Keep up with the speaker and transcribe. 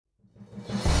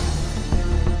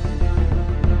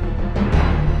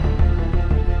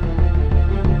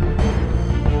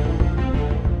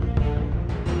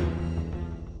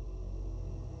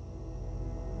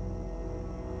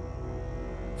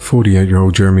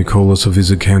48-year-old Jeremy Corliss of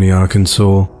Izard County,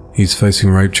 Arkansas. He's facing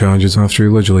rape charges after he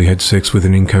allegedly had sex with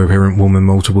an incoherent woman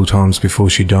multiple times before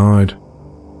she died.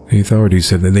 The authorities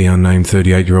said that the unnamed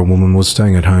 38-year-old woman was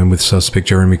staying at home with suspect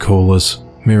Jeremy Corliss,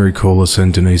 Mary Corliss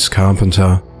and Denise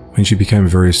Carpenter when she became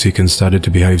very sick and started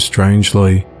to behave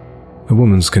strangely. The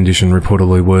woman's condition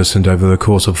reportedly worsened over the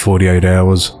course of 48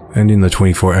 hours, and in the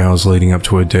 24 hours leading up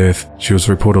to her death, she was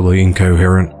reportedly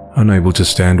incoherent, unable to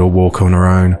stand or walk on her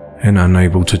own, and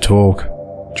unable to talk.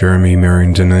 Jeremy, Mary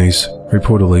and Denise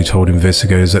reportedly told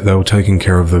investigators that they were taking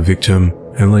care of the victim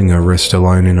and letting her rest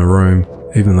alone in a room,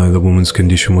 even though the woman's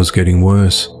condition was getting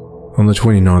worse. On the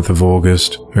 29th of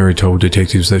August, Mary told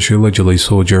detectives that she allegedly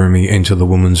saw Jeremy enter the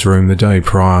woman's room the day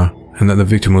prior, and that the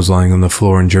victim was laying on the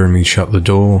floor and Jeremy shut the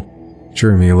door.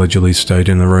 Jeremy allegedly stayed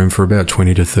in the room for about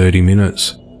 20 to 30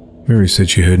 minutes. Mary said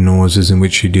she heard noises in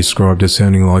which she described as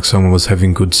sounding like someone was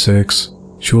having good sex.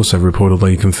 She also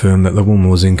reportedly confirmed that the woman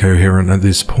was incoherent at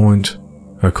this point.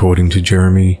 According to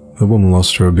Jeremy, the woman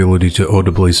lost her ability to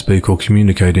audibly speak or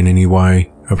communicate in any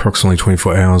way approximately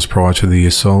 24 hours prior to the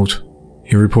assault.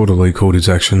 He reportedly called his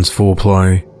actions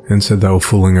foreplay and said they were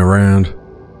fooling around.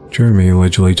 Jeremy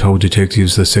allegedly told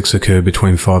detectives the sex occurred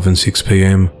between 5 and 6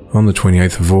 p.m. on the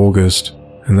 28th of August,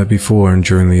 and that before and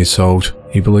during the assault,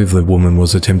 he believed the woman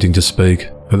was attempting to speak,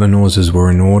 but the noises were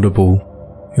inaudible.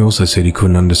 He also said he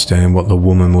couldn't understand what the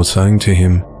woman was saying to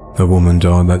him. The woman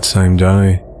died that same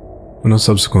day. In a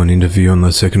subsequent interview on the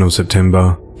 2nd of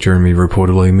September, Jeremy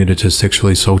reportedly admitted to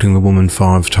sexually assaulting the woman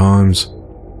 5 times.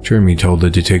 Jeremy told the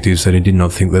detectives that he did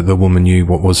not think that the woman knew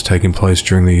what was taking place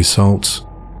during the assaults.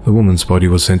 The woman's body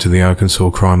was sent to the Arkansas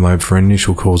Crime Lab for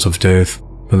initial cause of death,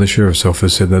 but the sheriff's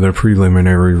office said that a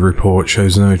preliminary report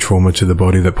shows no trauma to the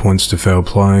body that points to foul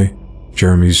play.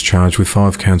 Jeremy is charged with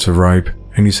 5 counts of rape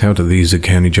and is held at the Izard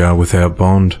County Jail without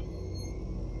bond.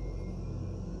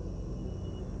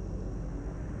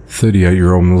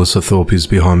 38-year-old Melissa Thorpe is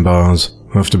behind bars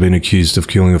after being accused of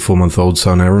killing a 4-month-old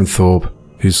son, Aaron Thorpe,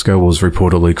 whose skull was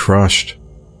reportedly crushed.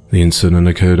 The incident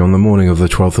occurred on the morning of the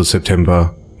 12th of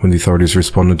September, when the authorities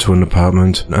responded to an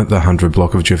apartment at the 100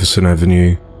 block of Jefferson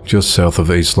Avenue, just south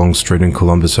of East Long Street in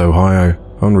Columbus, Ohio,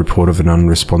 on report of an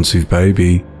unresponsive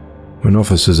baby. When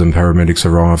officers and paramedics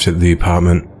arrived at the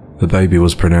apartment, the baby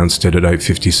was pronounced dead at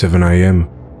 8:57 a.m.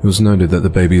 It was noted that the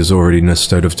baby is already in a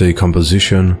state of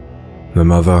decomposition. The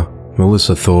mother,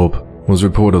 Melissa Thorpe, was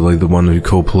reportedly the one who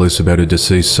called police about her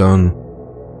deceased son.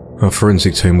 A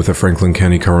forensic team with the Franklin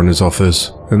County Coroner's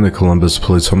Office and the Columbus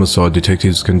Police Homicide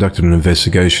Detectives conducted an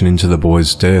investigation into the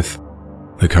boy's death.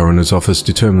 The Coroner's Office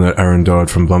determined that Aaron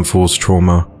died from blunt force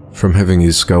trauma from having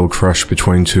his skull crushed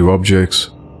between 2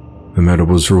 objects. The matter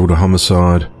was ruled a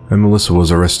homicide, and Melissa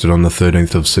was arrested on the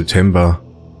 13th of September.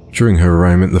 During her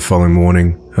arraignment the following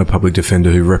morning, a public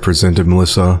defender who represented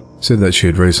Melissa said that she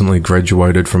had recently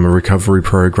graduated from a recovery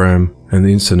program and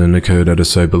the incident occurred at a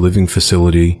sober living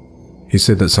facility. He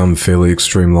said that some fairly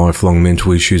extreme lifelong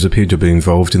mental issues appeared to be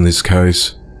involved in this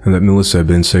case, and that Melissa had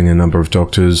been seeing a number of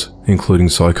doctors, including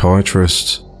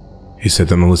psychiatrists. He said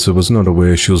that Melissa was not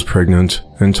aware she was pregnant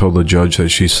and told the judge that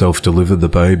she self-delivered the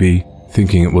baby,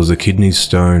 thinking it was a kidney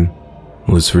stone.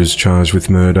 Melissa is charged with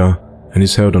murder and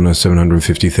is held on a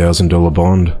 $750,000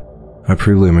 bond. A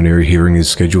preliminary hearing is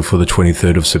scheduled for the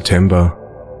 23rd of September.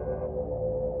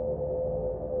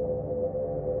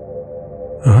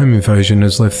 A home invasion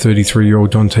has left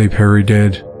 33-year-old Dante Perry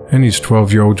dead and his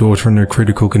 12-year-old daughter in a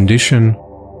critical condition.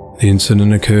 The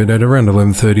incident occurred at around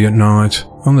 11:30 at night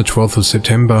on the 12th of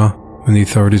September when the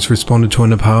authorities responded to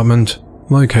an apartment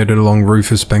located along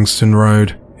Rufus Bankston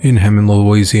Road in Hammond,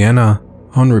 Louisiana,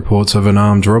 on reports of an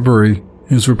armed robbery.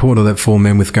 It was reported that 4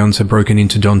 men with guns had broken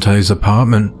into Dante's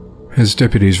apartment. As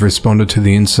deputies responded to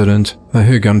the incident, they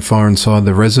heard gunfire inside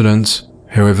the residence.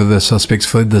 However, the suspects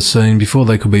fled the scene before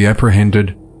they could be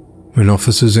apprehended. When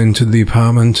officers entered the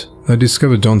apartment, they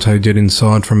discovered Dante dead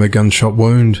inside from a gunshot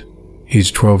wound. His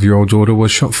 12-year-old daughter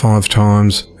was shot 5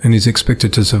 times and is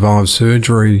expected to survive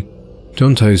surgery.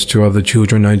 Dante's 2 other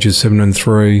children, ages 7 and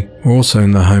 3, were also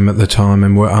in the home at the time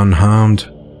and were unharmed.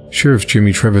 Sheriff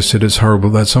Jimmy Trevor said it's horrible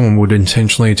that someone would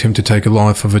intentionally attempt to take a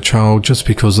life of a child just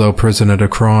because they were present at a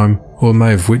crime, or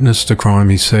may have witnessed a crime,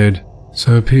 he said.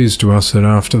 So it appears to us that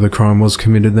after the crime was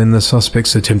committed, then the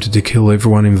suspects attempted to kill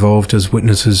everyone involved as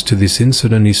witnesses to this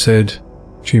incident, he said.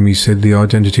 Jimmy said the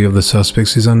identity of the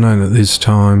suspects is unknown at this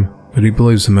time, but he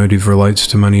believes the motive relates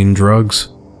to money and drugs.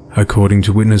 According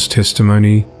to witness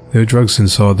testimony, there were drugs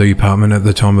inside the apartment at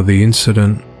the time of the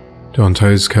incident.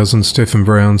 Dante's cousin Stephen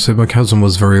Brown said, "My cousin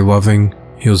was very loving.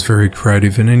 He was very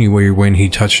creative, and anywhere when he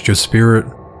touched your spirit.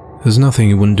 There's nothing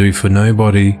he wouldn't do for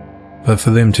nobody. But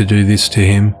for them to do this to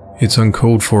him, it's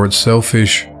uncalled for, it's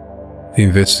selfish. The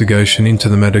investigation into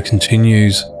the matter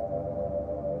continues,